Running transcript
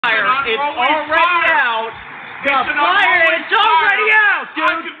fire is already out. The fire is already out, dude.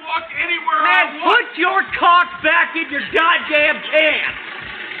 I can walk anywhere Man, I want. put your cock back in your goddamn pants.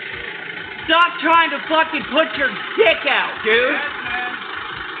 Stop trying to fucking put your dick out, dude.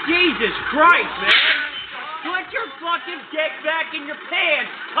 Jesus Christ, man. Put your fucking dick back in your pants,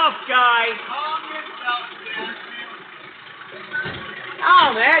 tough guy.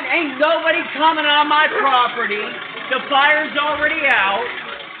 Oh, man, ain't nobody coming on my property. The fire's already out.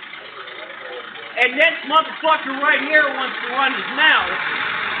 And this motherfucker right here wants to run his mouth.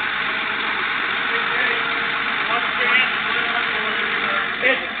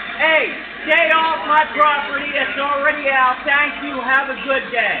 Hey, stay off my property. It's already out. Thank you. Have a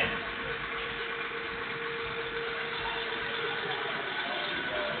good day.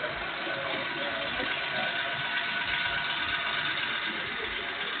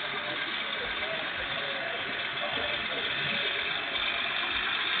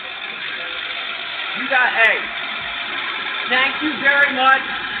 Hey, thank you very much.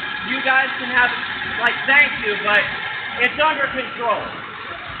 You guys can have, thank you, but it's under control.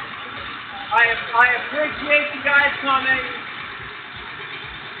 I appreciate you guys coming.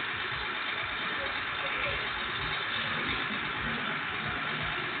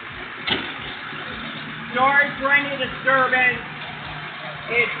 Sorry for any disturbance.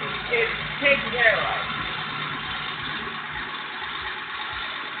 It's taken care of.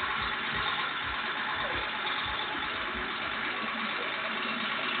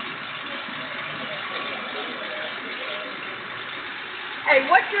 Hey,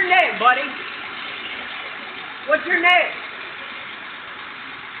 what's your name, buddy? What's your name?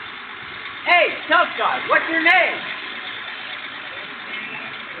 Hey, tough guy, what's your name?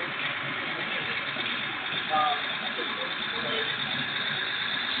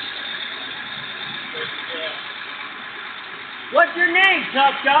 What's your name,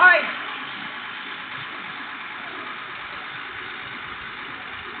 tough guy?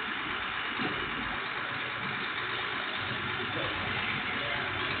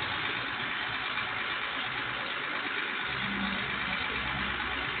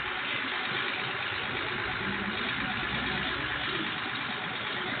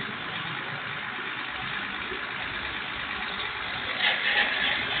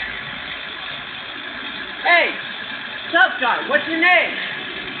 Hey, tough guy, what's your name?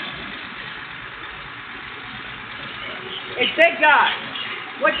 Hey, big guy,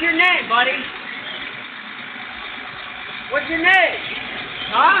 what's your name, buddy? What's your name?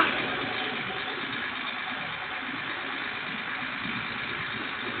 Huh?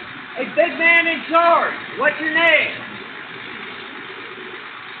 Hey, big man in charge, what's your name?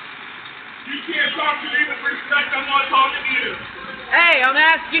 You can't talk to me with respect. I'm not talking to you. Hey, I'm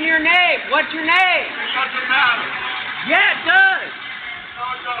asking your name. What's your name? It doesn't matter. Yeah, it does. No,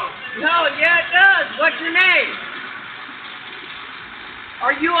 it don't. No, yeah, it does. What's your name?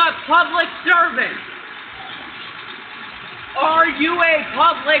 Are you a public servant? Are you a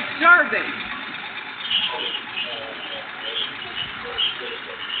public servant?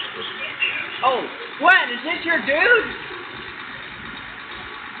 Oh, Gwen, is this your dude?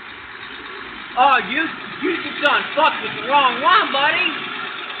 Oh, you just done fucked with the wrong one, buddy.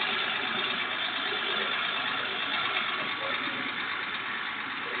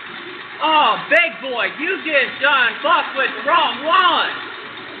 Oh, big boy, you just done fucked with the wrong one.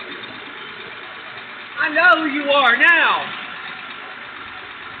 I know who you are now.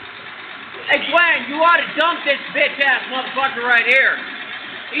 Hey, Gwen, you ought to dump this bitch-ass motherfucker right here.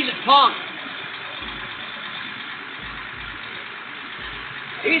 He's a punk.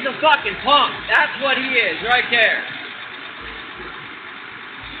 He's a fucking punk. That's what he is, right there.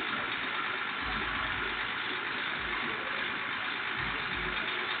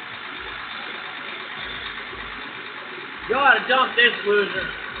 You ought to dump this loser.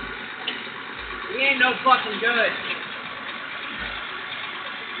 He ain't no fucking good.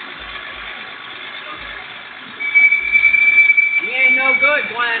 He ain't no good,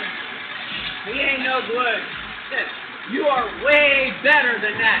 Glenn. He ain't no good. You are way better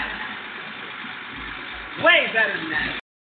than that. Way better than that.